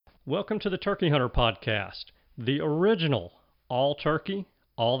Welcome to the Turkey Hunter Podcast, the original all-turkey,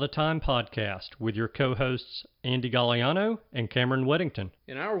 all-the-time podcast with your co-hosts Andy Galliano and Cameron Weddington.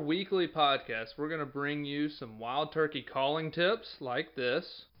 In our weekly podcast, we're going to bring you some wild turkey calling tips like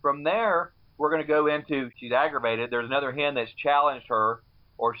this. From there, we're going to go into, she's aggravated, there's another hen that's challenged her,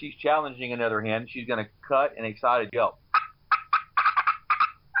 or she's challenging another hen, she's going to cut an excited yelp.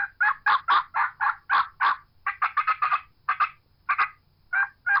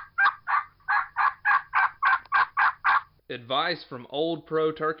 Advice from old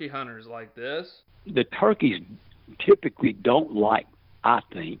pro turkey hunters like this. The turkeys typically don't like, I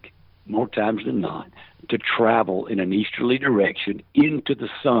think, more times than not, to travel in an easterly direction into the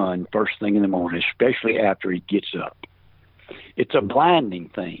sun first thing in the morning, especially after he gets up. It's a blinding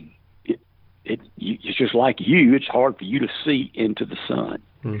thing. It's just like you. It's hard for you to see into the sun.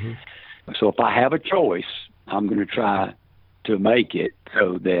 Mm-hmm. So if I have a choice, I'm going to try to make it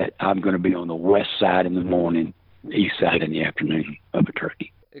so that I'm going to be on the west side in the morning, east side in the afternoon of a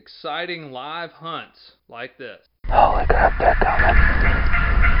turkey. Exciting live hunts like this. Holy crap, they're coming.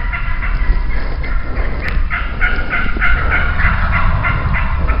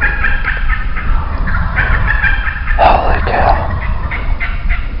 Holy cow.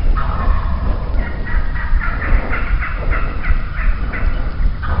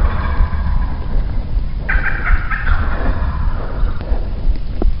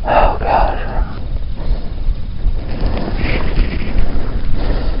 Oh, God.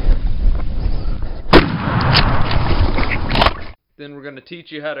 Then we're going to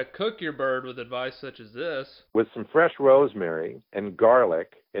teach you how to cook your bird with advice such as this. With some fresh rosemary and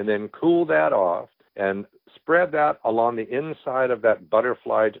garlic, and then cool that off and spread that along the inside of that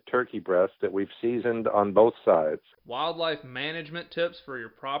butterflied turkey breast that we've seasoned on both sides. Wildlife management tips for your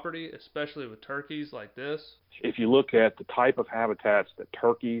property, especially with turkeys like this. If you look at the type of habitats that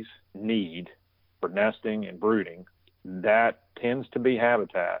turkeys need for nesting and brooding, that tends to be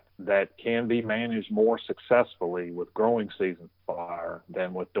habitat that can be managed more successfully with growing season fire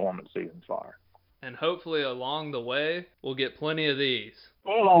than with dormant season fire. And hopefully along the way, we'll get plenty of these.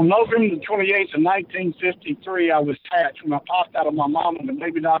 Well, on November the 28th of 1953, I was hatched. When I popped out of my mom and the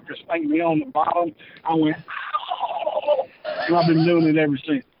baby doctor spanked me on the bottom, I went, ow! And I've been doing it ever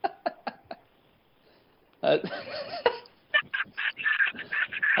since. I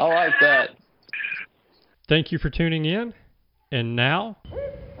like that. Thank you for tuning in. And now,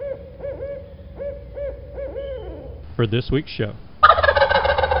 for this week's show.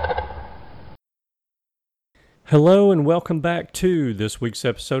 Hello and welcome back to this week's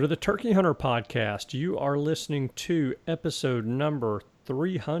episode of the Turkey Hunter Podcast. You are listening to episode number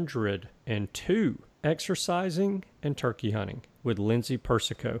 302, Exercising and Turkey Hunting with Lindsay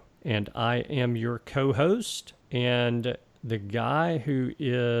Persico. And I am your co-host and the guy who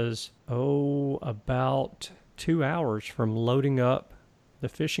is, about 2 hours from loading up the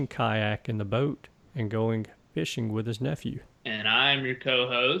fishing kayak in the boat and going fishing with his nephew. And I'm your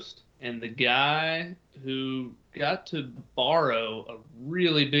co-host and the guy who got to borrow a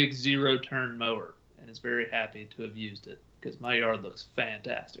really big zero-turn mower and is very happy to have used it because my yard looks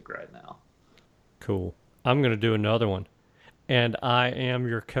fantastic right now. Cool. I'm going to do another one. And I am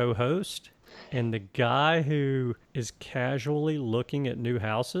your co-host and the guy who is casually looking at new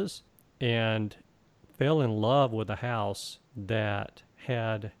houses and fell in love with a house that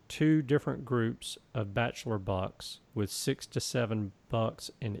had two different groups of bachelor bucks with 6 to 7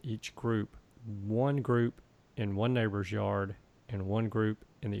 bucks in each group. One group in one neighbor's yard and one group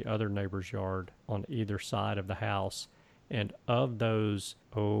in the other neighbor's yard on either side of the house. And of those,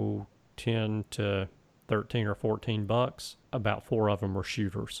 10 to 13 or 14 bucks, about 4 of them were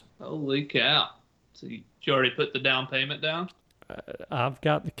shooters. Holy cow. So you already put the down payment down? I've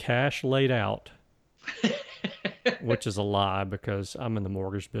got the cash laid out, which is a lie because I'm in the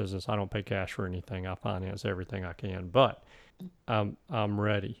mortgage business. I don't pay cash for anything. I finance everything I can, but I'm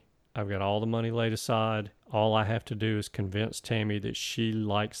ready. I've got all the money laid aside. All I have to do is convince Tammy that she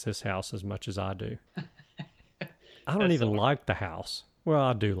likes this house as much as I do. I don't even like the house. Well,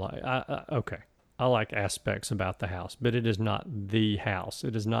 I do like, okay. I like aspects about the house, but it is not the house.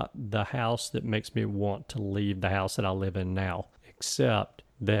 It is not the house that makes me want to leave the house that I live in now, except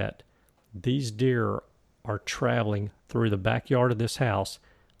that these deer are traveling through the backyard of this house.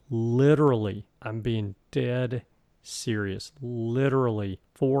 Literally, I'm being dead serious. Literally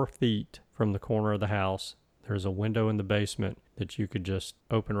 4 feet from the corner of the house, there's a window in the basement that you could just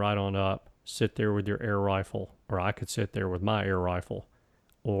open right on up, sit there with your air rifle, or I could sit there with my air rifle,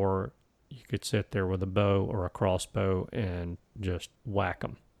 or you could sit there with a bow or a crossbow and just whack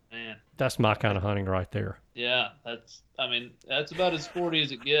them. Man, That's my kind of hunting right there. Yeah, that's about as sporty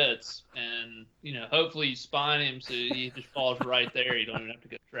as it gets. And, hopefully you spine him so he just falls right there. You don't even have to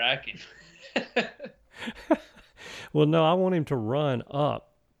go track him. Well, no, I want him to run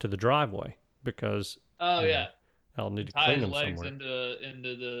up to the driveway because Oh, yeah. I'll need to Tie clean his him legs somewhere.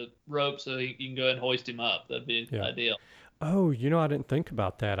 into the rope so you can go ahead and hoist him up. That'd be Yeah. ideal. Oh, I didn't think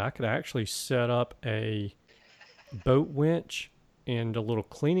about that. I could actually set up a boat winch and a little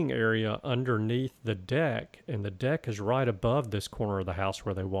cleaning area underneath the deck, and the deck is right above this corner of the house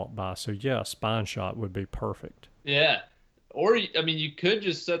where they walk by. So yeah, a spine shot would be perfect. Yeah. Or, you could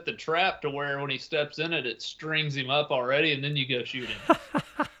just set the trap to where when he steps in it, it strings him up already, and then you go shoot him.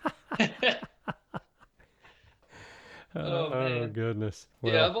 Oh, man. Goodness.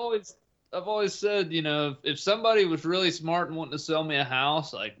 Well, Yeah, I've always said, if somebody was really smart and wanting to sell me a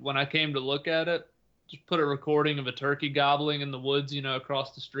house, like when I came to look at it, just put a recording of a turkey gobbling in the woods,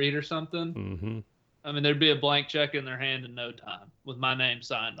 across the street or something. Mm-hmm. There'd be a blank check in their hand in no time with my name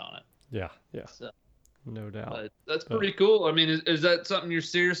signed on it. Yeah, yeah. So, No doubt. but that's pretty cool. Is that something you're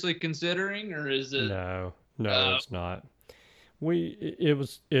seriously considering, or is it? No, it's not.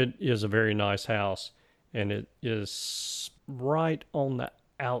 It is a very nice house, and it is right on the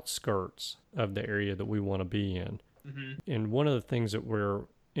outskirts of the area that we want to be in. Mm-hmm. And one of the things that we're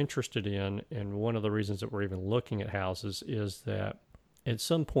interested in, and one of the reasons that we're even looking at houses, is that at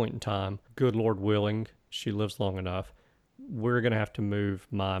some point in time, good Lord willing, she lives long enough, we're going to have to move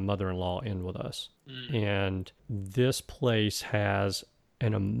my mother-in-law in with us. And this place has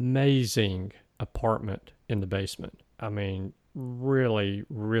an amazing apartment in the basement. Really,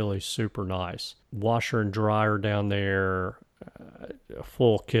 really super nice. Washer and dryer down there, a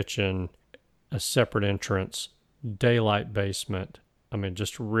full kitchen, a separate entrance, daylight basement.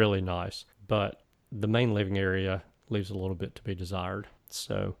 Just really nice. But the main living area leaves a little bit to be desired.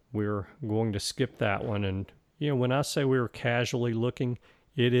 So we're going to skip that one. And, when I say we were casually looking,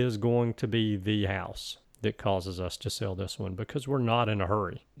 it is going to be the house that causes us to sell this one because we're not in a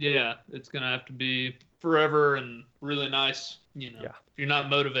hurry. Yeah, it's going to have to be forever and really nice. Yeah. If you're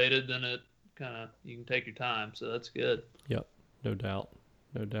not motivated, then you can take your time. So that's good. Yep. No doubt.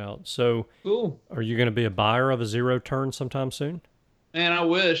 No doubt. So Cool. Are you going to be a buyer of a zero turn sometime soon? Man, I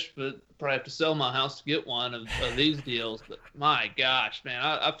wish, but probably have to sell my house to get one of these deals. But my gosh, man,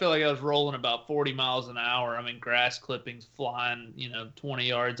 I feel like I was rolling about 40 miles an hour. Grass clippings flying, 20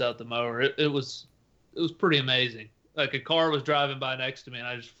 yards out the mower. It was pretty amazing. Like a car was driving by next to me, and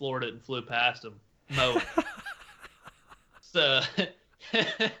I just floored it and flew past him, mowing. So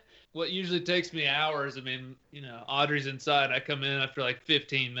what usually takes me hours, Audrey's inside. I come in after like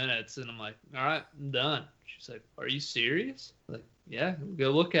 15 minutes, and I'm like, all right, I'm done. She's like, are you serious? I'm like, yeah,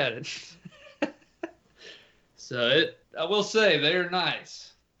 go look at it. So I will say they're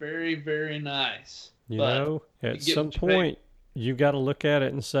nice. Very, very nice. At some point, you got to look at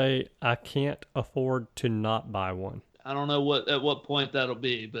it and say, I can't afford to not buy one. I don't know at what point that'll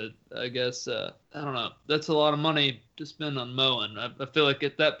be, but I guess, I don't know. That's a lot of money to spend on mowing. I feel like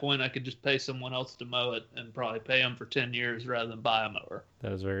at that point I could just pay someone else to mow it and probably pay them for 10 years rather than buy a mower.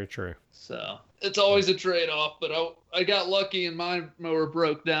 That is very true. So it's always a trade-off, but I got lucky and my mower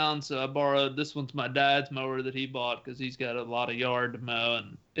broke down, so I borrowed, this one's my dad's mower that he bought because he's got a lot of yard to mow,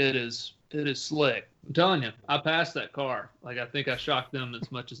 and it is slick. I'm telling you, I passed that car. Like, I think I shocked them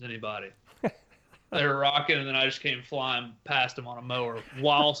as much as anybody. They were rocking, and then I just came flying past them on a mower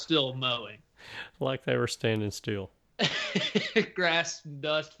while still mowing. Like they were standing still. Grass,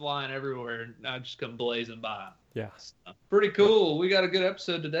 dust flying everywhere, and I just come blazing by. Yeah. So, pretty cool. We got a good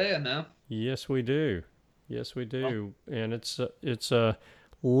episode today, I know. Yes, we do. And it's a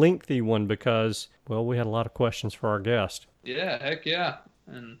lengthy one because, well, we had a lot of questions for our guest. Yeah, heck yeah.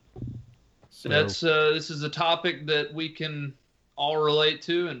 And so this is a topic that we can all relate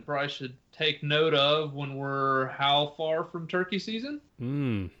to and probably should take note of when we're how far from turkey season?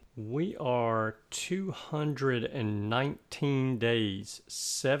 We are 219 days,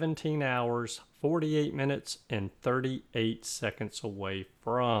 17 hours, 48 minutes, and 38 seconds away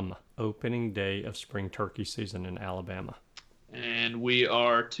from opening day of spring turkey season in Alabama. And we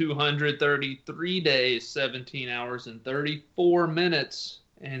are 233 days, 17 hours, and 34 minutes,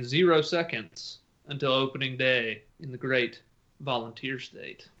 and 0 seconds until opening day in the great volunteer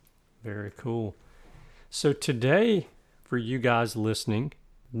state. Very cool. So today, for you guys listening,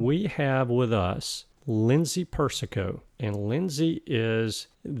 we have with us Lindsay Persico. And Lindsay is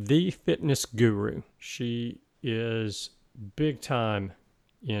the fitness guru. She is big time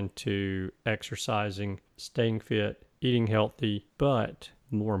into exercising, staying fit, eating healthy, but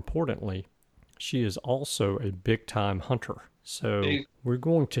more importantly, she is also a big time hunter. So we're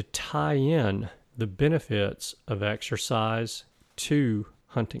going to tie in the benefits of exercise to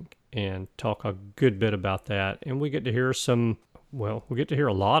hunting and talk a good bit about that. And we get to hear we get to hear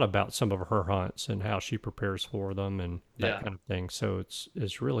a lot about some of her hunts and how she prepares for them and that kind of thing. So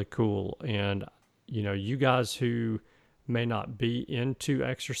it's really cool. And, you guys who may not be into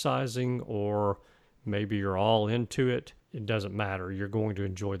exercising, or maybe you're all into it, it doesn't matter. You're going to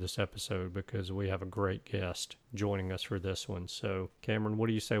enjoy this episode because we have a great guest joining us for this one. So, Cameron, what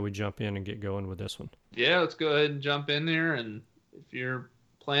do you say we jump in and get going with this one? Yeah, let's go ahead and jump in there. And if you're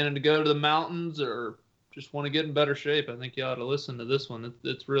planning to go to the mountains or just want to get in better shape, I think you ought to listen to this one.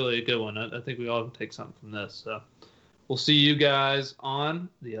 It's really a good one. I think we all can take something from this. So we'll see you guys on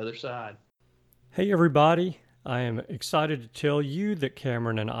the other side. Hey, everybody. I am excited to tell you that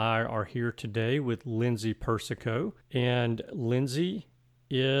Cameron and I are here today with Lindsay Persico. And Lindsay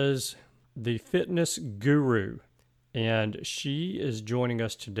is the fitness guru. And she is joining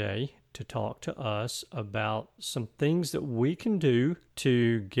us today to talk to us about some things that we can do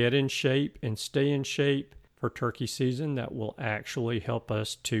to get in shape and stay in shape for turkey season that will actually help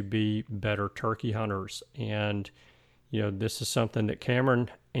us to be better turkey hunters. And, this is something that Cameron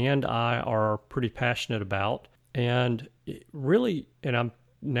and I are pretty passionate about. And really, and I'm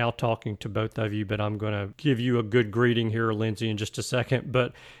now talking to both of you, but I'm going to give you a good greeting here, Lindsay, in just a second.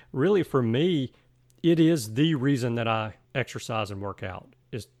 But really, for me, it is the reason that I exercise and work out.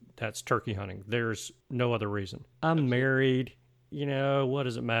 That's turkey hunting. There's no other reason. I'm married. What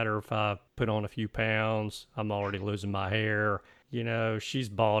does it matter if I put on a few pounds? I'm already losing my hair. She's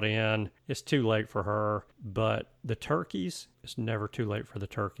bought in. It's too late for her. But the turkeys, it's never too late for the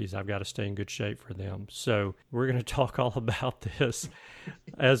turkeys. I've got to stay in good shape for them. So we're going to talk all about this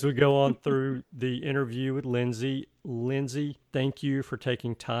as we go on through the interview with Lindsay. Lindsay, thank you for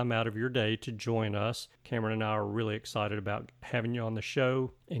taking time out of your day to join us. Cameron and I are really excited about having you on the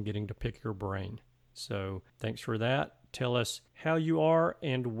show and getting to pick your brain. So thanks for that. Tell us how you are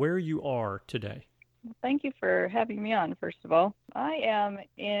and where you are today. Thank you for having me on, first of all. I am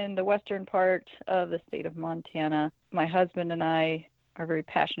in the western part of the state of Montana. My husband and I are very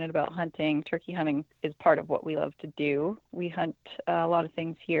passionate about hunting. Turkey hunting is part of what we love to do. We hunt a lot of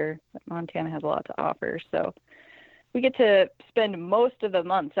things here. Montana has a lot to offer, so we get to spend most of the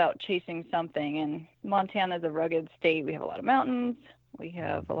months out chasing something. And Montana is a rugged state. We have a lot of mountains. We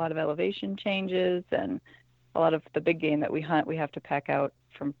have a lot of elevation changes, and a lot of the big game that we hunt, we have to pack out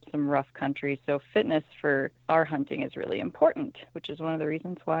from some rough country. So fitness for our hunting is really important, which is one of the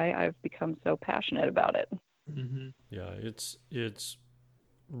reasons why I've become so passionate about it. Mm-hmm. Yeah, it's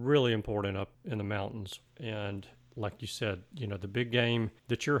really important up in the mountains. And like you said, the big game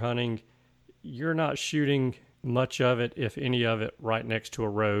that you're hunting, you're not shooting much of it, if any of it, right next to a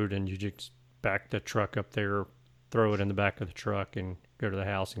road, and you just back the truck up there, throw it in the back of the truck, and go to the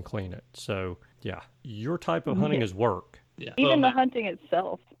house and clean it. So, yeah, your type of hunting is work. Yeah. Even the hunting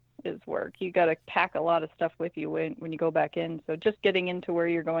itself is work. You got to pack a lot of stuff with you when you go back in. So just getting into where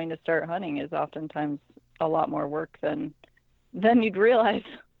you're going to start hunting is oftentimes a lot more work than you'd realize.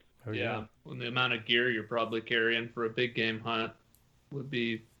 Oh, yeah. Well, the amount of gear you're probably carrying for a big game hunt would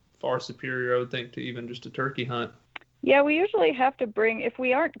be far superior, I would think, to even just a turkey hunt. Yeah, we usually have to bring, if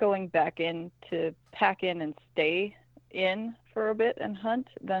we aren't going back in to pack in and stay in for a bit and hunt,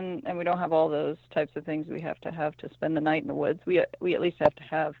 and we don't have all those types of things we have to spend the night in the woods. We at least have to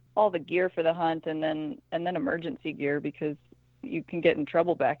have all the gear for the hunt, and then emergency gear, because you can get in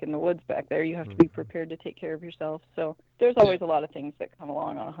trouble back in the woods back there. You have to be prepared to take care of yourself. So there's always a lot of things that come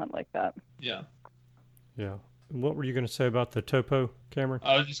along on a hunt like that. Yeah. Yeah. What were you going to say about the topo, Cameron?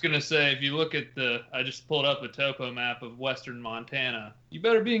 I was just going to say, if you look at I just pulled up a topo map of western Montana. You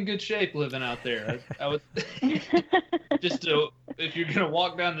better be in good shape living out there. I would if you're going to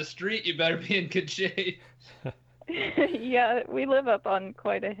walk down the street, you better be in good shape. Yeah, we live up on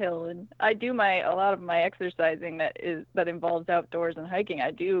quite a hill, and I do a lot of my exercising that involves outdoors and hiking.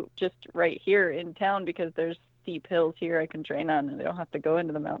 I do just right here in town, because there's steep hills here I can train on, and I don't have to go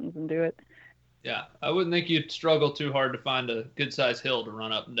into the mountains and do it. Yeah, I wouldn't think you'd struggle too hard to find a good-sized hill to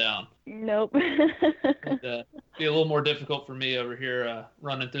run up and down. Nope. It'd be a little more difficult for me over here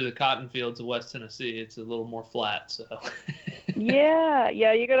running through the cotton fields of West Tennessee. It's a little more flat, so. Yeah,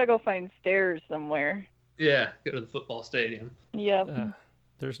 you got to go find stairs somewhere. Yeah, go to the football stadium. Yep.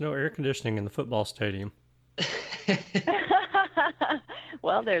 There's no air conditioning in the football stadium.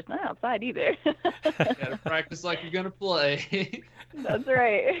 Well, there's not outside either. You gotta practice like you're gonna play. That's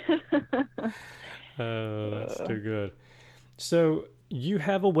right. Oh, that's too good. So you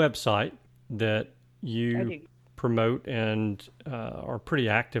have a website that you promote and are pretty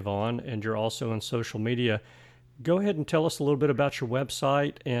active on, and you're also on social media. go ahead and tell us a little bit about your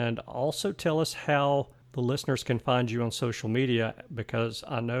website, and also tell us how the listeners can find you on social media, because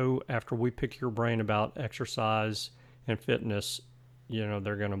I know after we pick your brain about exercise and fitness,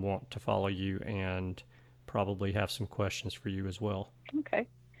 they're going to want to follow you and probably have some questions for you as well. Okay.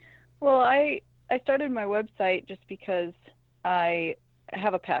 Well, I started my website just because I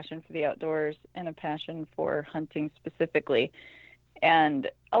have a passion for the outdoors and a passion for hunting specifically. And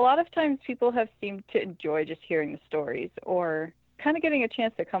a lot of times people have seemed to enjoy just hearing the stories or kind of getting a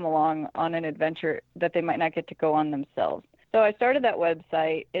chance to come along on an adventure that they might not get to go on themselves. So I started that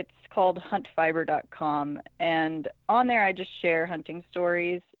website. It's called huntfiber.com. And on there, I just share hunting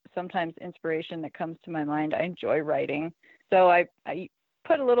stories, sometimes inspiration that comes to my mind. I enjoy writing. So I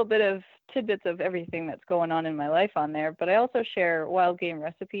put a little bit of tidbits of everything that's going on in my life on there, but I also share wild game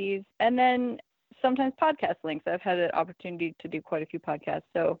recipes and then sometimes podcast links. I've had an opportunity to do quite a few podcasts,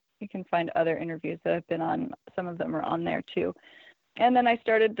 so you can find other interviews that I've been on. Some of them are on there too. And then I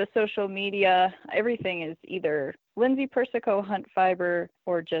started the social media. Everything is either Lindsay Persico Hunt Fiber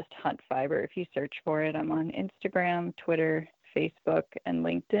or just Hunt Fiber. If you search for it, I'm on Instagram, Twitter, Facebook, and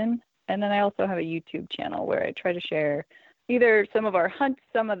LinkedIn. And then I also have a YouTube channel where I try to share either some of our hunts,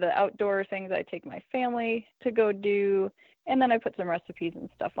 some of the outdoor things I take my family to go do, and then I put some recipes and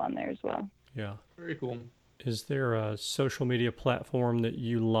stuff on there as well. Yeah. Very cool. Is there a social media platform that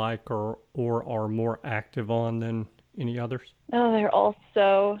you like or are more active on than any others? Oh, they're all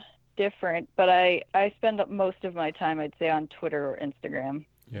so different, but I spend most of my time, I'd say, on Twitter or Instagram.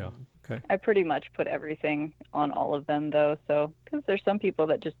 Yeah. Okay. I pretty much put everything on all of them, though, so because there's some people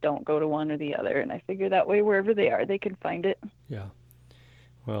that just don't go to one or the other, and I figure that way wherever they are, they can find it. Yeah.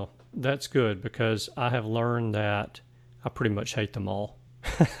 Well, that's good, because I have learned that I pretty much hate them all.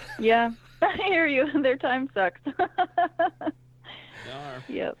 Yeah, I hear you. Their time sucks. They are.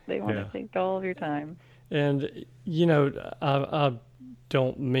 Yep, they want to take all of your time. And, I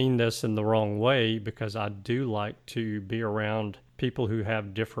don't mean this in the wrong way, because I do like to be around people who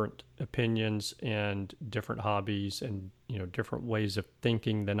have different opinions and different hobbies and, different ways of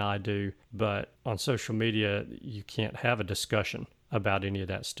thinking than I do. But on social media, you can't have a discussion about any of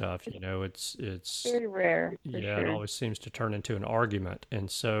that stuff. It's very rare. Yeah, sure. It always seems to turn into an argument. And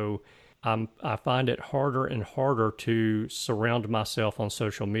so I find it harder and harder to surround myself on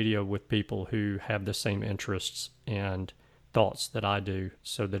social media with people who have the same interests and thoughts that I do,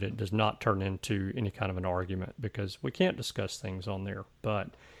 so that it does not turn into any kind of an argument, because we can't discuss things on there.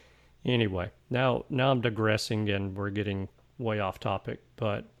 But anyway, now I'm digressing and we're getting way off topic,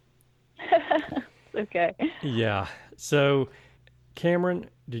 but okay. Yeah. So Cameron,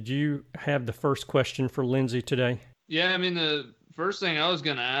 did you have the first question for Lindsay today? Yeah, I mean, the first thing I was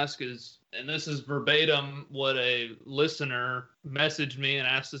going to ask is, and this is verbatim what a listener messaged me and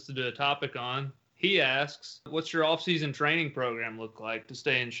asked us to do a topic on. He asks, what's your off-season training program look like to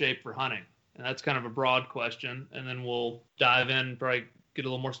stay in shape for hunting? And that's kind of a broad question. And then we'll dive in, probably get a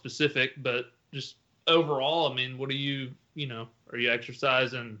little more specific. But just overall, I mean, what do you, are you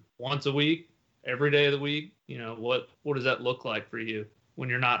exercising once a week, every day of the week? What does that look like for you when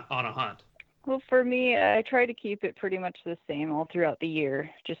you're not on a hunt? Well, for me, I try to keep it pretty much the same all throughout the year,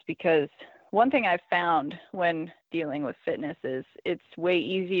 just because one thing I've found when dealing with fitness is it's way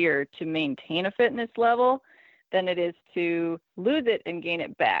easier to maintain a fitness level than it is to lose it and gain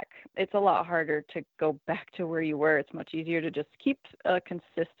it back. It's a lot harder to go back to where you were. It's much easier to just keep a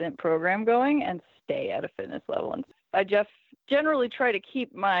consistent program going and stay at a fitness level. And I just generally try to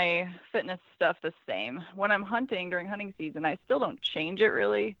keep my fitness stuff the same. When I'm hunting during hunting season, I still don't change it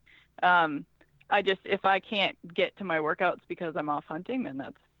really. If I can't get to my workouts because I'm off hunting, then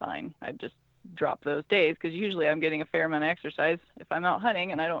that's fine. I just drop those days, because usually I'm getting a fair amount of exercise if I'm out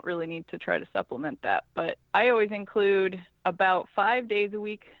hunting, and I don't really need to try to supplement that. But I always include about 5 days a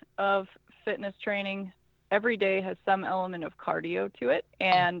week of fitness training. Every day has some element of cardio to it,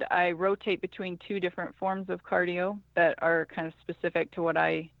 and I rotate between two different forms of cardio that are kind of specific to what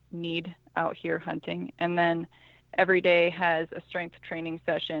I need out here hunting. And then every day has a strength training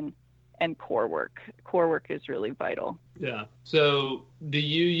session and core work. Core work is really vital. Yeah. So do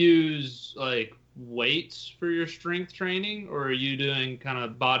you use like weights for your strength training, or are you doing kind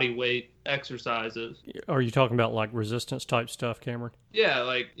of body weight exercises? Are you talking about like resistance type stuff, Cameron? Yeah,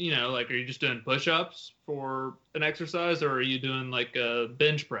 like, are you just doing push-ups for an exercise, or are you doing like a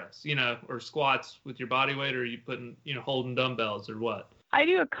bench press, or squats with your body weight, or are you putting, holding dumbbells, or what? I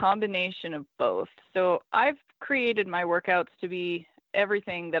do a combination of both. So I've created my workouts to be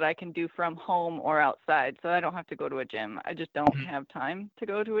everything that I can do from home or outside, so I don't have to go to a gym. I just don't have time to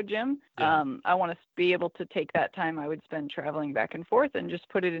go to a gym. Yeah. I want to be able to take that time I would spend traveling back and forth and just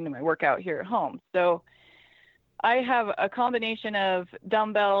put it into my workout here at home. So I have a combination of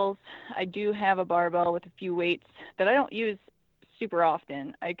dumbbells. I do have a barbell with a few weights that I don't use super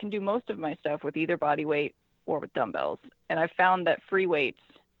often. I can do most of my stuff with either body weight or with dumbbells. And I found that free weights,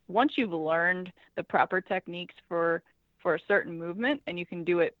 once you've learned the proper techniques for a certain movement and you can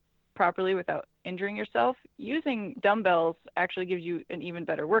do it properly without injuring yourself, using dumbbells actually gives you an even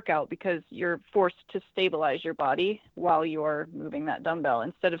better workout because you're forced to stabilize your body while you're moving that dumbbell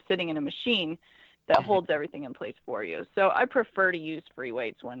instead of sitting in a machine that holds everything in place for you. So I prefer to use free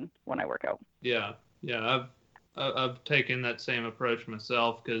weights when I work out. Yeah. I've taken that same approach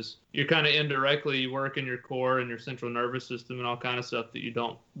myself because you're kind of indirectly working your core and your central nervous system and all kind of stuff that you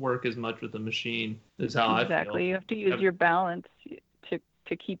don't work as much with a machine is how I feel. Exactly. You have to use your balance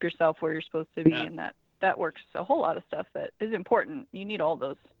to keep yourself where you're supposed to be, and that works a whole lot of stuff that is important. You need all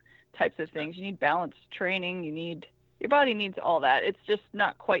those types of things. You need balanced training. Your body needs all that. It's just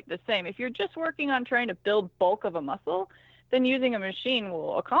not quite the same. If you're just working on trying to build bulk of a muscle, then using a machine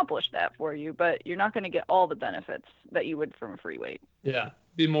will accomplish that for you, but you're not going to get all the benefits that you would from a free weight. Yeah.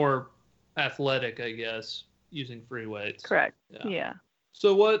 Be more athletic, I guess, using free weights. Correct. Yeah.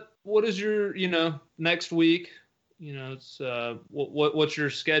 So what is your, next week, it's what's your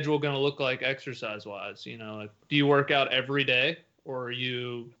schedule going to look like exercise wise? Do you work out every day, or are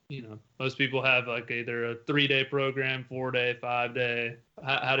you, most people have like either a 3-day program, 4-day, 5-day.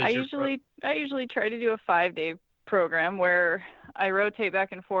 How does I usually try to do a 5-day program where I rotate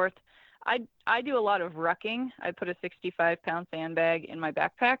back and forth. I do a lot of rucking. I put a 65-pound sandbag in my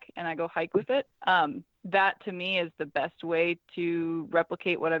backpack and I go hike with it. That to me is the best way to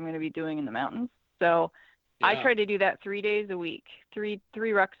replicate what I'm going to be doing in the mountains. So I try to do that 3 days a week, three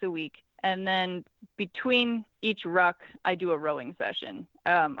rucks a week. And then between each ruck, I do a rowing session.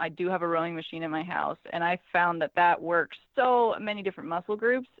 I do have a rowing machine in my house, and I found that works so many different muscle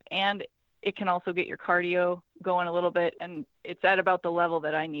groups, and it can also get your cardio going a little bit, and it's at about the level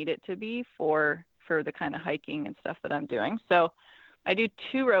that I need it to be for the kind of hiking and stuff that I'm doing. So I do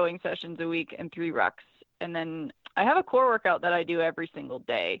 2 rowing sessions a week and 3 rucks. And then I have a core workout that I do every single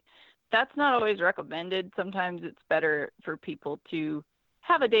day. That's not always recommended. Sometimes it's better for people to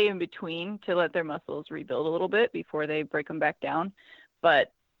have a day in between to let their muscles rebuild a little bit before they break them back down.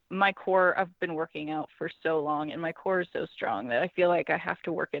 But my core, I've been working out for so long, and my core is so strong that I feel like I have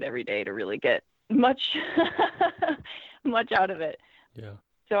to work it every day to really get much out of it. Yeah.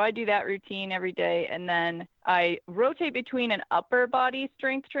 So I do that routine every day, and then I rotate between an upper body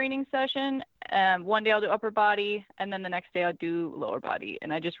strength training session. One day I'll do upper body, and then the next day I'll do lower body,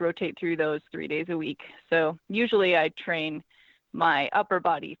 and I just rotate through those 3 days a week. So usually I train my upper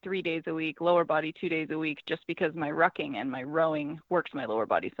body 3 days a week, lower body 2 days a week, just because my rucking and my rowing works my lower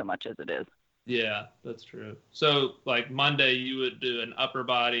body so much as it is. Yeah, that's true. So like Monday you would do an upper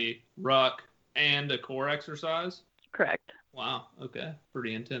body ruck and a core exercise? Correct. Wow. Okay.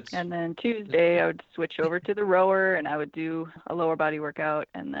 Pretty intense. And then Tuesday I would switch over to the rower, and I would do a lower body workout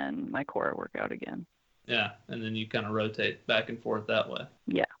and then my core workout again. Yeah. And then you kind of rotate back and forth that way.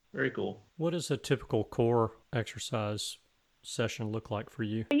 Yeah. Very cool. What does a typical core exercise session look like for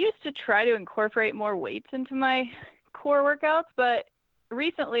you? I used to try to incorporate more weights into my core workouts, but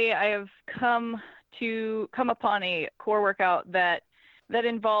recently I have come upon a core workout that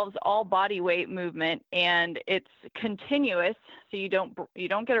involves all body weight movement, and it's continuous, so you don't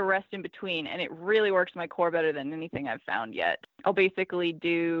get a rest in between, and it really works my core better than anything I've found yet. I'll basically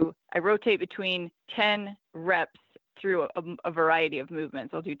I rotate between 10 reps through a variety of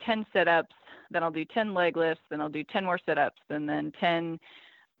movements. I'll do 10 sit-ups, then I'll do 10 leg lifts, then I'll do 10 more sit-ups, and then 10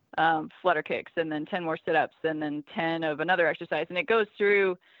 flutter kicks, and then 10 more sit-ups, and then 10 of another exercise. And it goes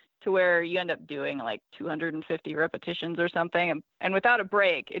through to where you end up doing like 250 repetitions or something. And without a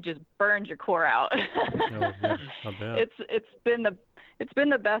break, it just burns your core out. Oh, yeah, I bet. It's been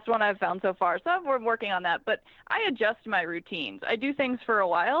the best one I've found so far. So I've been working on that, but I adjust my routines. I do things for a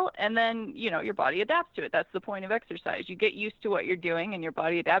while, and then, your body adapts to it. That's the point of exercise. You get used to what you're doing, and your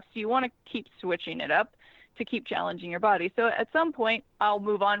body adapts. So you want to keep switching it up to keep challenging your body. So at some point, I'll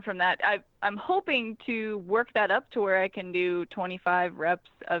move on from that. I'm hoping to work that up to where I can do 25 reps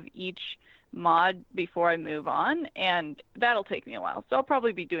of each mod before I move on, and that'll take me a while. So I'll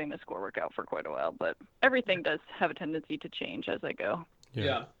probably be doing this core workout for quite a while, but everything does have a tendency to change as I go.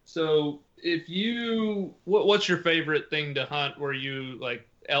 Yeah. So what's your favorite thing to hunt? Were you like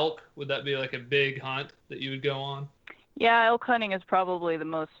elk? Would that be like a big hunt that you would go on? Yeah, elk hunting is probably the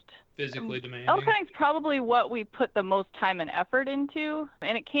most physically demanding. Elk hunting is probably what we put the most time and effort into,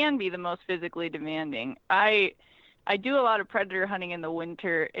 and it can be the most physically demanding. I do a lot of predator hunting in the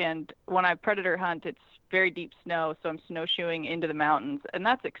winter, and when I predator hunt, it's very deep snow, so I'm snowshoeing into the mountains, and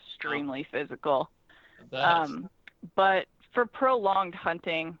that's extremely physical. But for prolonged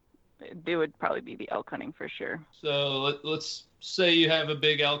hunting, it would probably be the elk hunting for sure. So let's say you have a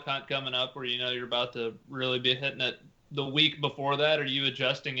big elk hunt coming up where you're about to really be hitting it the week before that. Are you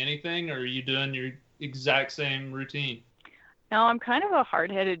adjusting anything, or are you doing your exact same routine? No, I'm kind of a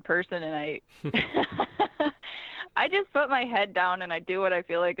hard-headed person, and I I just put my head down and I do what I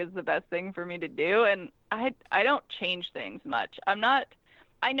feel like is the best thing for me to do, and I don't change things much. I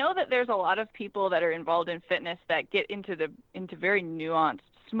know that there's a lot of people that are involved in fitness that get into very nuanced,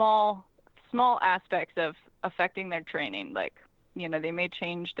 small aspects of affecting their training. Like, they may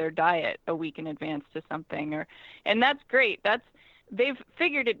change their diet a week in advance to something, and that's great. They've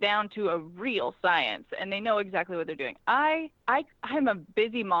figured it down to a real science, and they know exactly what they're doing. I'm a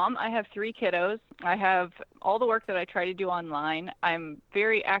busy mom. I have 3 kiddos. I have all the work that I try to do online. I'm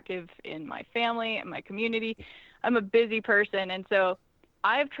very active in my family and my community. I'm a busy person, and so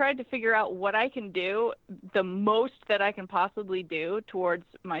I've tried to figure out what I can do, the most that I can possibly do towards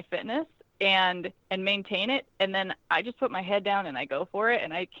my fitness and maintain it. And then I just put my head down and I go for it.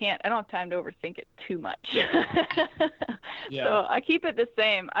 And I don't have time to overthink it too much. Yeah. So I keep it the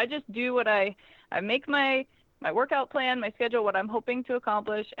same. I just do what I make my workout plan, my schedule, what I'm hoping to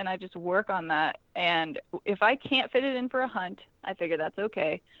accomplish, and I just work on that. And if I can't fit it in for a hunt, I figure that's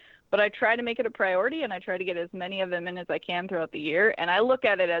okay. But I try to make it a priority, and I try to get as many of them in as I can throughout the year. And I look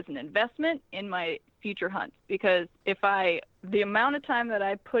at it as an investment in my future hunts, because the amount of time that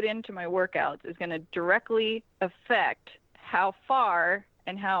I put into my workouts is going to directly affect how far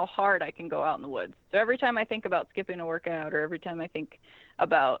and how hard I can go out in the woods. So every time I think about skipping a workout, or every time I think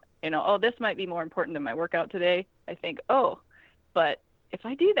about, this might be more important than my workout today, I think, but if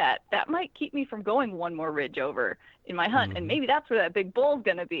I do that, that might keep me from going one more ridge over in my hunt. And maybe that's where that big bull's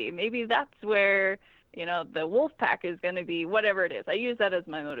going to be. Maybe that's where, the wolf pack is going to be, whatever it is. I use that as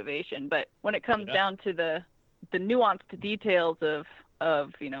my motivation. But when it comes down to the nuanced details of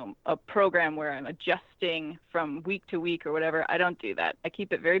a program where I'm adjusting from week to week or whatever, I don't do that. I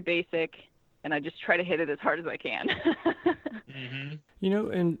keep it very basic, and I just try to hit it as hard as I can.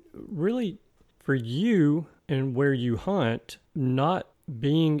 And really for you and where you hunt, not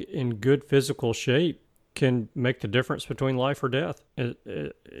being in good physical shape can make the difference between life or death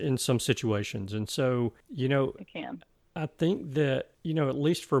in some situations. And so, It can. I think that, at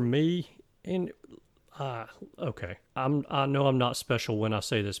least for me, and okay, I know I'm not special when I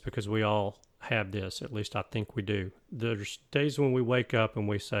say this, because we all have this, at least I think we do. There's days when we wake up and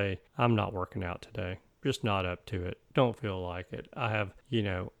we say, I'm not working out today. Just not up to it. Don't feel like it. I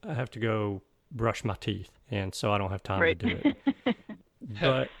have to go brush my teeth, and so I don't have time to do it.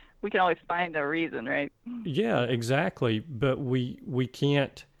 But we can always find a reason, right? Yeah, exactly. But we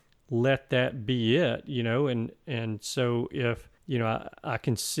can't let that be it, and so if, I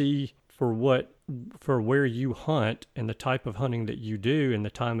can see for where you hunt and the type of hunting that you do and the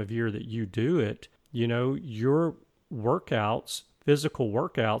time of year that you do it, your workouts, physical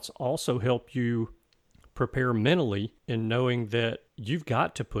workouts, also help you prepare mentally in knowing that you've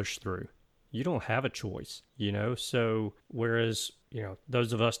got to push through. You don't have a choice, so whereas,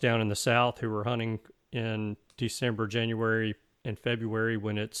 those of us down in the South who are hunting in December, January, and February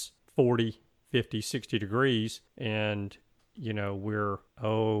when it's 40, 50, 60 degrees, and, we're,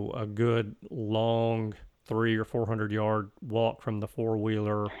 a good long 300 or 400 yard walk from the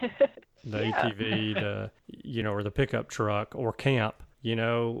four-wheeler, the ATV, or the pickup truck or camp,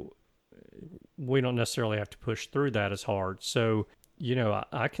 we don't necessarily have to push through that as hard. So,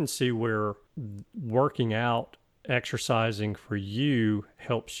 I can see where working out, exercising for you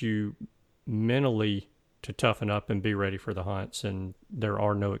helps you mentally to toughen up and be ready for the hunts. And there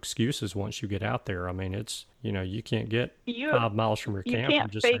are no excuses once you get out there. I mean, it's, you can't get 5 miles from your camp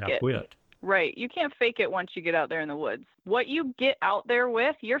and just say, I quit. Right. You can't fake it once you get out there in the woods. What you get out there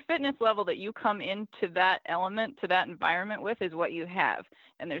with, your fitness level that you come into that element, to that environment with, is what you have.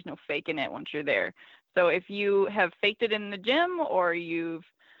 And there's no faking it once you're there. So if you have faked it in the gym, or you've,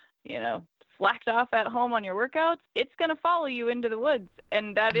 slacked off at home on your workouts, it's going to follow you into the woods.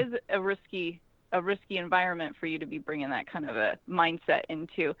 And that is a risky environment for you to be bringing that kind of a mindset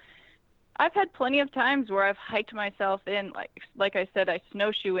into. I've had plenty of times where I've hiked myself in, like I said, I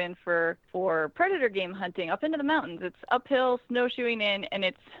snowshoe in for predator game hunting up into the mountains. It's uphill snowshoeing in, and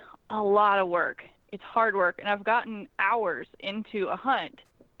it's a lot of work. It's hard work. And I've gotten hours into a hunt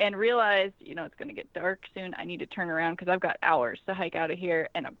and realized, it's going to get dark soon. I need to turn around because I've got hours to hike out of here,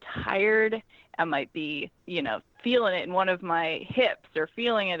 and I'm tired. I might be, feeling it in one of my hips, or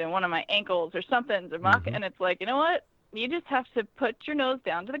feeling it in one of my ankles or something. And it's like, you know what? You just have to put your nose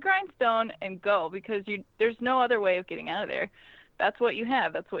down to the grindstone and go, because there's no other way of getting out of there. That's what you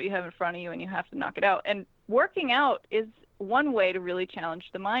have. That's what you have in front of you, and you have to knock it out. And working out is one way to really challenge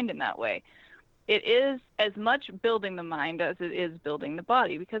the mind in that way. It is as much building the mind as it is building the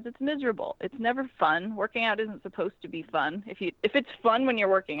body, because it's miserable. It's never fun. Working out isn't supposed to be fun. If it's fun when you're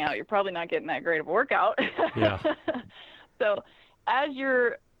working out, you're probably not getting that great of a workout. Yeah. So as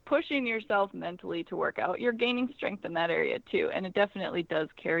you're pushing yourself mentally to work out, you're gaining strength in that area too, and it definitely does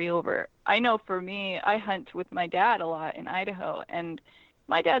carry over. I know for me, I hunt with my dad a lot in Idaho, and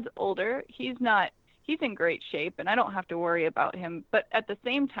my dad's older. He's in great shape, and I don't have to worry about him, but at the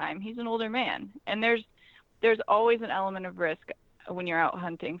same time, he's an older man, and there's always an element of risk when you're out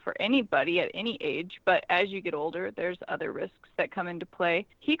hunting for anybody at any age. But as you get older, there's other risks that come into play.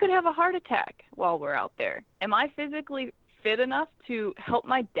 He could have a heart attack while we're out there. Am I physically fit enough to help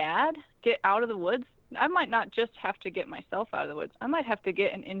my dad get out of the woods? I might not just have to get myself out of the woods. I might have to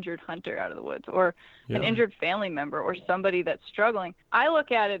get an injured hunter out of the woods, or an injured family member, or somebody that's struggling. I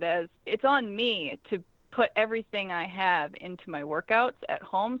look at it as it's on me to put everything I have into my workouts at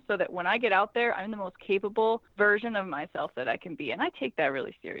home, so that when I get out there, I'm the most capable version of myself that I can be. And I take that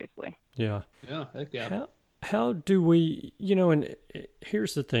really seriously. Yeah. Yeah, heck yeah. How do we, and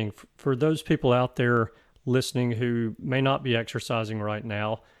here's the thing, for those people out there listening who may not be exercising right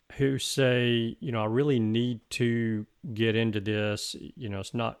now, who say, I really need to get into this.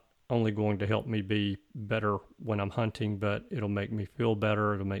 It's not only going to help me be better when I'm hunting, but it'll make me feel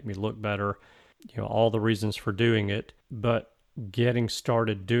better. It'll make me look better. All the reasons for doing it, but getting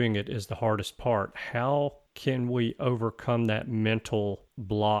started doing it is the hardest part. How can we overcome that mental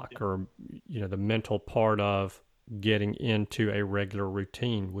block, or, the mental part of getting into a regular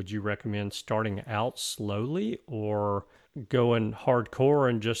routine? Would you recommend starting out slowly, or going hardcore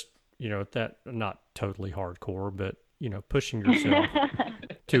and just, that not totally hardcore, but, pushing yourself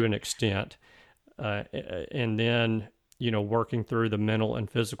to an extent, and then, working through the mental and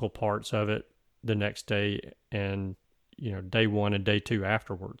physical parts of it the next day, and, day one and day two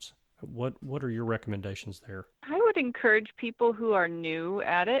afterwards? What are your recommendations there? I would encourage people who are new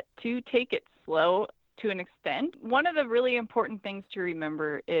at it to take it slow to an extent. One of the really important things to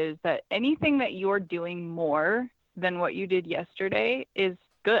remember is that anything that you're doing more than what you did yesterday is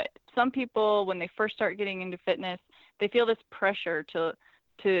good. Some people, when they first start getting into fitness, they feel this pressure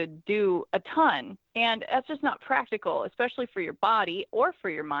to do a ton, and that's just not practical, especially for your body or for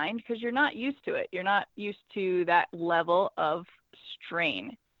your mind, because you're not used to it. You're not used to that level of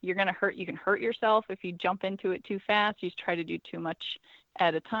strain. You can hurt yourself if you jump into it too fast. You try to do too much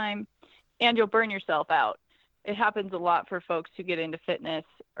at a time, and you'll burn yourself out. It happens a lot for folks who get into fitness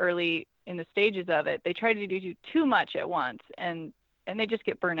early in the stages of it. They try to do too much at once, and they just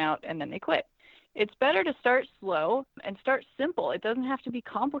get burnt out, and then they quit. It's better to start slow and start simple. It doesn't have to be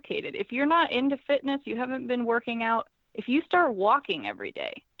complicated. If you're not into fitness, you haven't been working out, if you start walking every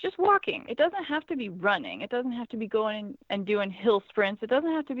day, just walking, it doesn't have to be running. It doesn't have to be going and doing hill sprints. It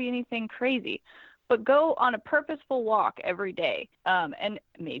doesn't have to be anything crazy. But go on a purposeful walk every day, and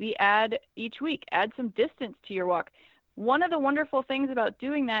maybe each week, add some distance to your walk. One of the wonderful things about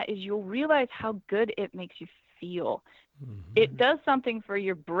doing that is you'll realize how good it makes you feel. Mm-hmm. It does something for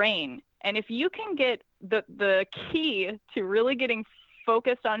your brain. And if you can get the key to really getting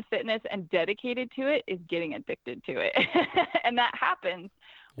focused on fitness and dedicated to it is getting addicted to it. And that happens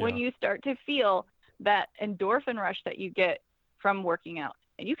when you start to feel that endorphin rush that you get from working out.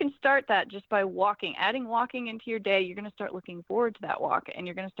 And you can start that just by walking, adding walking into your day. You're going to start looking forward to that walk, and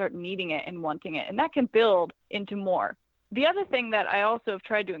you're going to start needing it and wanting it. And that can build into more. The other thing that I also have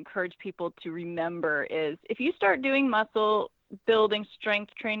tried to encourage people to remember is if you start doing muscle building,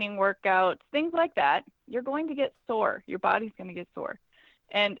 strength training workouts, things like that, you're going to get sore. Your body's going to get sore.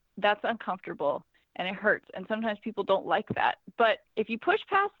 And that's uncomfortable, and it hurts. And sometimes people don't like that. But if you push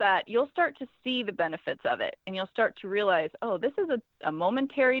past that, you'll start to see the benefits of it. And you'll start to realize, oh, this is a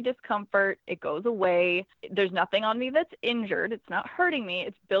momentary discomfort. It goes away. There's nothing on me that's injured. It's not hurting me.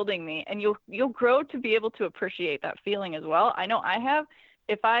 It's building me. And you'll grow to be able to appreciate that feeling as well. I know I have.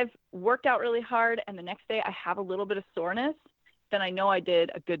 If I've worked out really hard and the next day I have a little bit of soreness, then I know I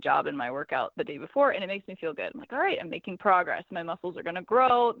did a good job in my workout the day before, and it makes me feel good. I'm like, all right, I'm making progress. My muscles are going to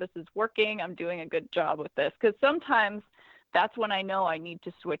grow. This is working. I'm doing a good job with this. Because sometimes that's when I know I need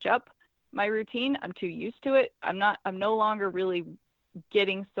to switch up my routine. I'm too used to it. I'm no longer really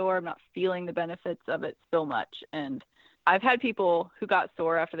getting sore. I'm not feeling the benefits of it so much. And I've had people who got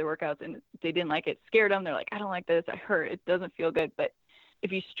sore after their workouts and they didn't like it. It scared them. They're like, I don't like this. I hurt. It doesn't feel good. But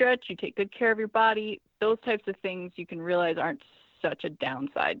if you stretch, you take good care of your body, those types of things you can realize aren't such a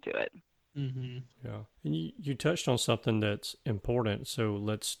downside to it. Mm-hmm. Yeah. And you touched on something that's important. So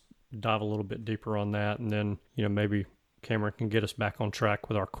let's dive a little bit deeper on that, and then, maybe Cameron can get us back on track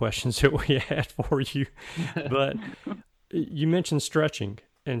with our questions that we had for you. But you mentioned stretching.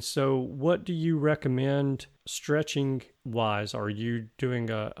 And so what do you recommend stretching wise? Are you doing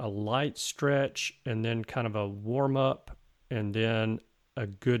a light stretch and then kind of a warm up and then a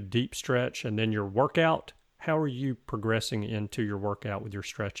good deep stretch and then your workout? How are you progressing into your workout with your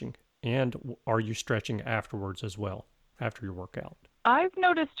stretching? And are you stretching afterwards as well, after your workout? I've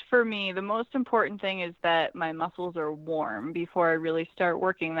noticed for me, the most important thing is that my muscles are warm before I really start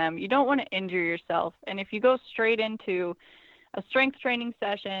working them. You don't want to injure yourself. And if you go straight into a strength training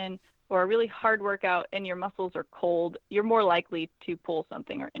session or a really hard workout and your muscles are cold, you're more likely to pull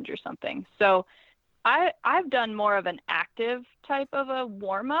something or injure something. So I've done more of an active type of a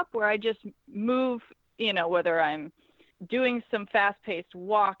warm-up where I just move, whether I'm doing some fast-paced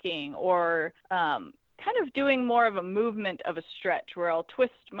walking or kind of doing more of a movement of a stretch where I'll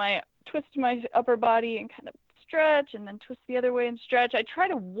twist my upper body and kind of stretch and then twist the other way and stretch. I try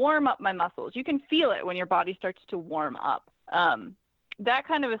to warm up my muscles. You can feel it when your body starts to warm up. That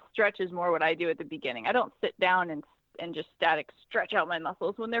kind of a stretch is more what I do at the beginning. I don't sit down and just static stretch out my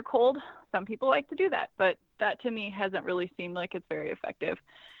muscles when they're cold. Some people like to do that, but that to me hasn't really seemed like it's very effective.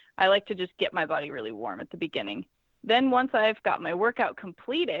 I like to just get my body really warm at the beginning. Then once I've got my workout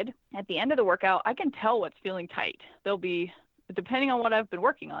completed, at the end of the workout, I can tell what's feeling tight. There'll be, depending on what I've been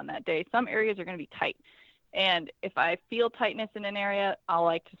working on that day, some areas are going to be tight. And if I feel tightness in an area, I'll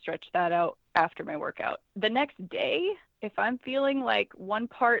like to stretch that out after my workout. The next day, if I'm feeling like one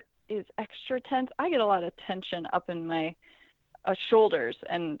part is extra tense, I get a lot of tension up in my shoulders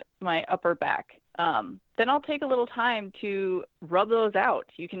and my upper back. Then I'll take a little time to rub those out.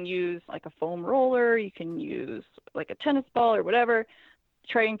 You can use like a foam roller, you can use like a tennis ball or whatever,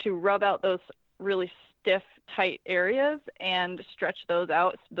 trying to rub out those really stiff, tight areas and stretch those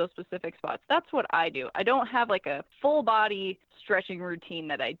out, those specific spots. That's what I do. I don't have like a full body stretching routine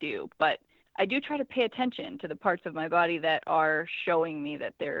that I do, but I do try to pay attention to the parts of my body that are showing me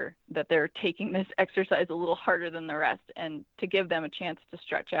that they're taking this exercise a little harder than the rest, and to give them a chance to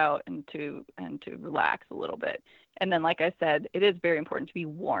stretch out and to relax a little bit. And then, like I said, it is very important to be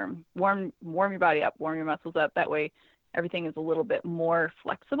warm your body up, warm your muscles up. That way everything is a little bit more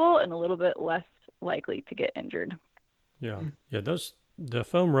flexible and a little bit less likely to get injured. Yeah. The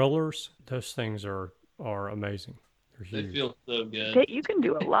foam rollers, those things are amazing. They feel so good. You can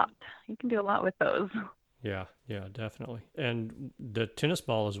do a lot. You can do a lot with those. Yeah, definitely. And the tennis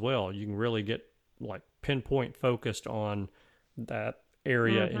ball as well. You can really get like pinpoint focused on that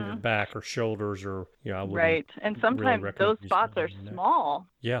area in your back or shoulders or right. And sometimes really those spots are small.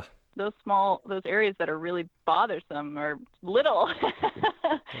 Yeah. Those areas that are really bothersome are little.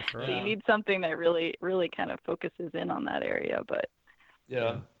 That's right. So you need something that really, really kind of focuses in on that area. But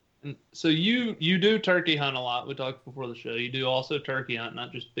yeah. And so you do turkey hunt a lot. We talked before the show. You do also turkey hunt,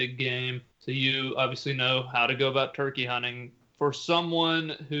 not just big game. So you obviously know how to go about turkey hunting. For someone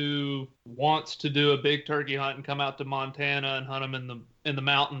who wants to do a big turkey hunt and come out to Montana and hunt them in the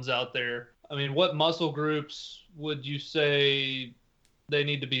mountains out there, I mean, what muscle groups would you say they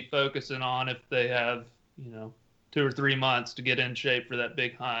need to be focusing on if they have 2 or 3 months to get in shape for that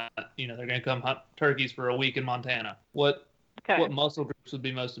big hunt? They're going to come hunt turkeys for a week in Montana. What muscle groups would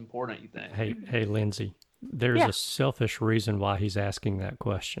be most important, you think? Hey, Lindsay, there's a selfish reason why he's asking that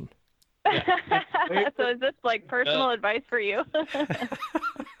question. Yeah. So is this like personal advice for you?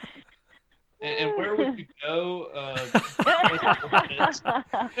 And where would you go?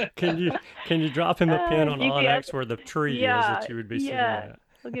 Can you drop him a pin on GPS? Onyx where the tree is that you would be sitting at?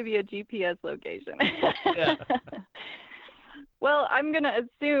 We'll give you a GPS location. Yeah. Well, I'm going to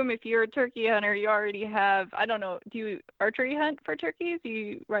assume if you're a turkey hunter, you already have, I don't know, do you archery hunt for turkeys?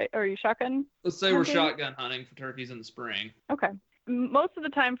 Or are you shotgun? Let's say we're shotgun hunting for turkeys in the spring. Okay. Most of the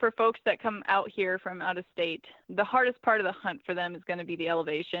time for folks that come out here from out of state, the hardest part of the hunt for them is going to be the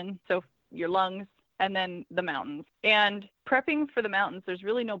elevation. So your lungs and then the mountains. And prepping for the mountains, there's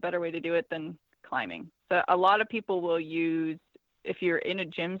really no better way to do it than climbing. So a lot of people will use, if you're in a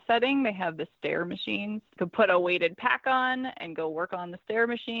gym setting, they have the stair machines. You could put a weighted pack on and go work on the stair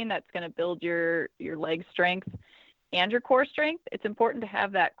machine. That's going to build your leg strength and your core strength. It's important to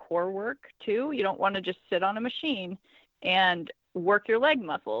have that core work too. You don't want to just sit on a machine and work your leg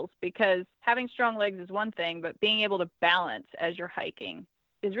muscles, because having strong legs is one thing, but being able to balance as you're hiking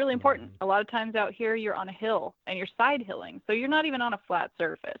is really important. A lot of times out here, you're on a hill and you're side hilling. So you're not even on a flat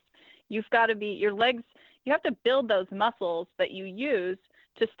surface. You've got to be, your legs, you have to build those muscles that you use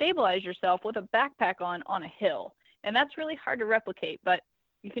to stabilize yourself with a backpack on a hill. And that's really hard to replicate, but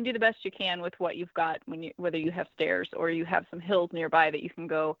you can do the best you can with what you've got whether you have stairs or you have some hills nearby that you can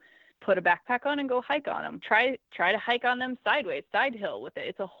go put a backpack on and go hike on them. Try to hike on them sideways, side hill with it.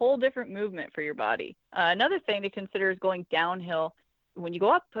 It's a whole different movement for your body. Another thing to consider is going downhill. When you go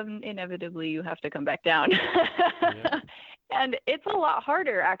up, inevitably you have to come back down. Yeah. And it's a lot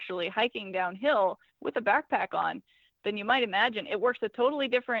harder actually hiking downhill with a backpack on than you might imagine. It works a totally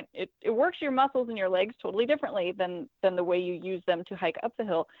different, it works your muscles and your legs totally differently than the way you use them to hike up the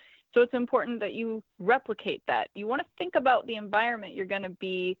hill. So it's important that you replicate that. You want to think about the environment you're going to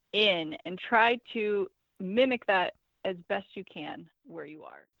be in and try to mimic that as best you can where you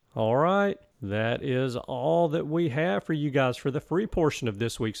are. All right. That is all that we have for you guys for the free portion of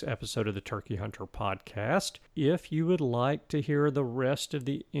this week's episode of the Turkey Hunter podcast. If you would like to hear the rest of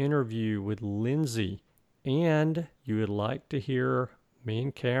the interview with Lindsay, and you would like to hear me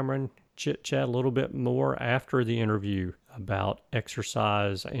and Cameron chit-chat a little bit more after the interview about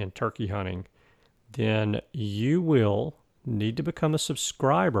exercise and turkey hunting, then you will need to become a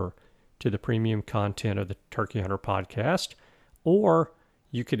subscriber to the premium content of the Turkey Hunter podcast, or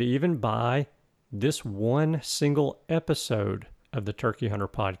you could even buy this one single episode of the Turkey Hunter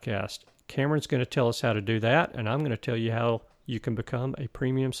podcast. Cameron's going to tell us how to do that, and I'm going to tell you how you can become a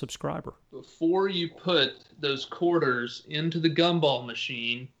premium subscriber. Before you put those quarters into the gumball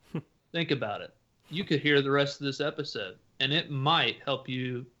machine, think about it. You could hear the rest of this episode, and it might help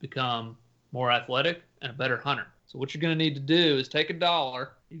you become more athletic and a better hunter. So what you're going to need to do is take $1,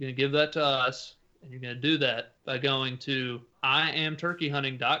 you're going to give that to us, and you're going to do that by going to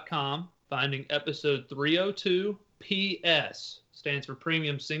IamTurkeyHunting.com, finding episode 302 PS. Stands for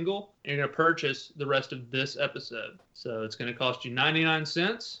premium single, and you're going to purchase the rest of this episode. So it's going to cost you 99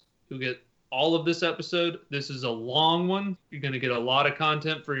 cents. You'll get all of this episode. This is a long one. You're going to get a lot of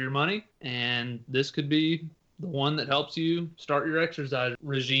content for your money, and this could be the one that helps you start your exercise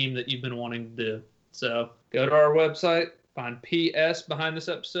regime that you've been wanting to do. So go to our website, find PS behind this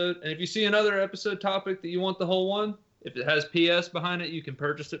episode, and if you see another episode topic that you want the whole one, if it has PS behind it, you can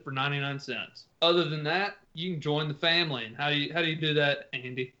purchase it for 99 cents. Other than that, you can join the family. And how do you do that,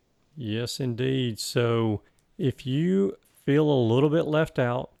 Andy? Yes, indeed. So if you feel a little bit left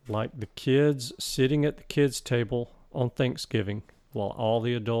out, like the kids sitting at the kids' table on Thanksgiving while all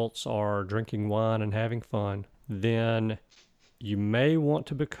the adults are drinking wine and having fun, then you may want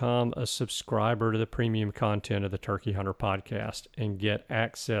to become a subscriber to the premium content of the Turkey Hunter podcast and get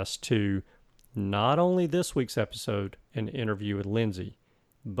access to not only this week's episode and interview with Lindsay,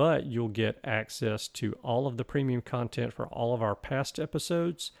 but you'll get access to all of the premium content for all of our past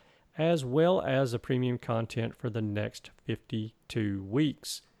episodes, as well as the premium content for the next 52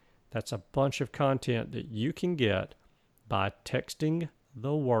 weeks. That's a bunch of content that you can get by texting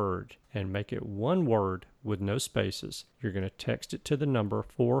the word, and make it one word with no spaces. You're going to text it to the number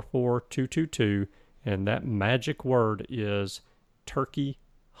 44222, and that magic word is Turkey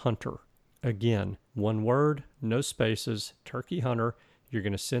Hunter. Again, one word, no spaces, Turkey Hunter. You're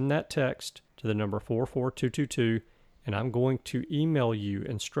going to send that text to the number 44222, and I'm going to email you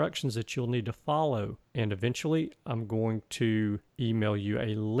instructions that you'll need to follow. And eventually, I'm going to email you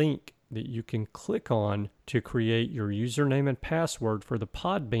a link that you can click on to create your username and password for the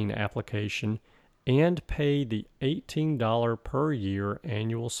Podbean application and pay the $18 per year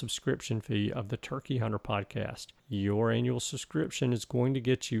annual subscription fee of the Turkey Hunter podcast. Your annual subscription is going to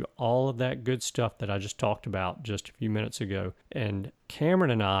get you all of that good stuff that I just talked about just a few minutes ago. And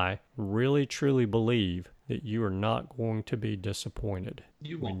Cameron and I really, truly believe that you are not going to be disappointed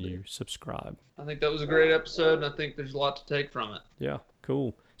when you subscribe. I think that was a great episode, and I think there's a lot to take from it. Yeah,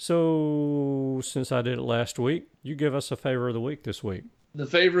 cool. So, since I did it last week, you give us a favor of the week this week. The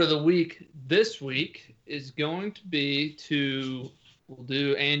favor of the week this week is going to be we'll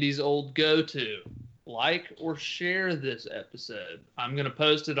do Andy's old go-to. Like or share this episode. I'm going to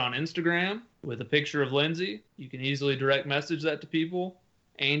post it on Instagram with a picture of Lindsay. You can easily direct message that to people.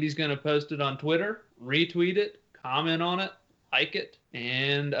 Andy's going to post it on Twitter, retweet it, comment on it, like it,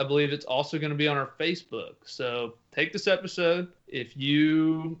 and I believe it's also going to be on our Facebook. So take this episode. If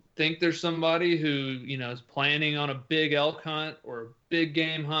you think there's somebody who, is planning on a big elk hunt or a big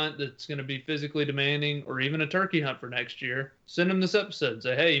game hunt that's going to be physically demanding, or even a turkey hunt for next year, send them this episode.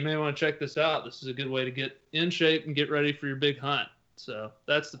 Say, hey, you may want to check this out. This is a good way to get in shape and get ready for your big hunt. So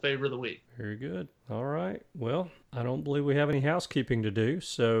that's the favor of the week. Very good. All right. Well, I don't believe we have any housekeeping to do,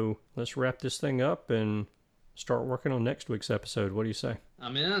 so let's wrap this thing up and start working on next week's episode. What do you say?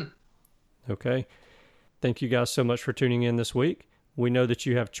 I'm in. Okay. Thank you guys so much for tuning in this week. We know that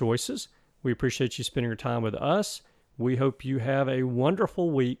you have choices. We appreciate you spending your time with us. We hope you have a wonderful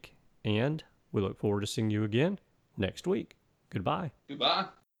week, and we look forward to seeing you again next week. Goodbye. Goodbye.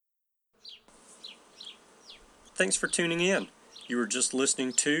 Thanks for tuning in. You were just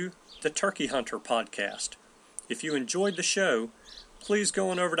listening to the Turkey Hunter podcast. If you enjoyed the show, please go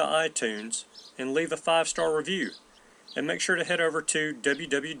on over to iTunes and leave a 5-star review. And make sure to head over to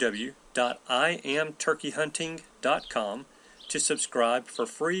www.iamturkeyhunting.com to subscribe for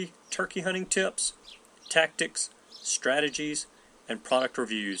free turkey hunting tips, tactics, strategies, and product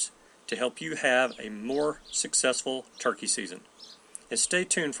reviews to help you have a more successful turkey season. And stay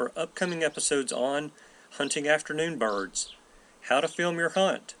tuned for upcoming episodes on hunting afternoon birds, how to film your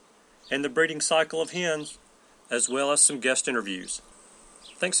hunt, and the breeding cycle of hens, as well as some guest interviews.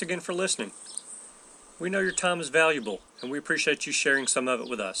 Thanks again for listening. We know your time is valuable, and we appreciate you sharing some of it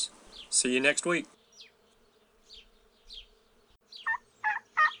with us. See you next week.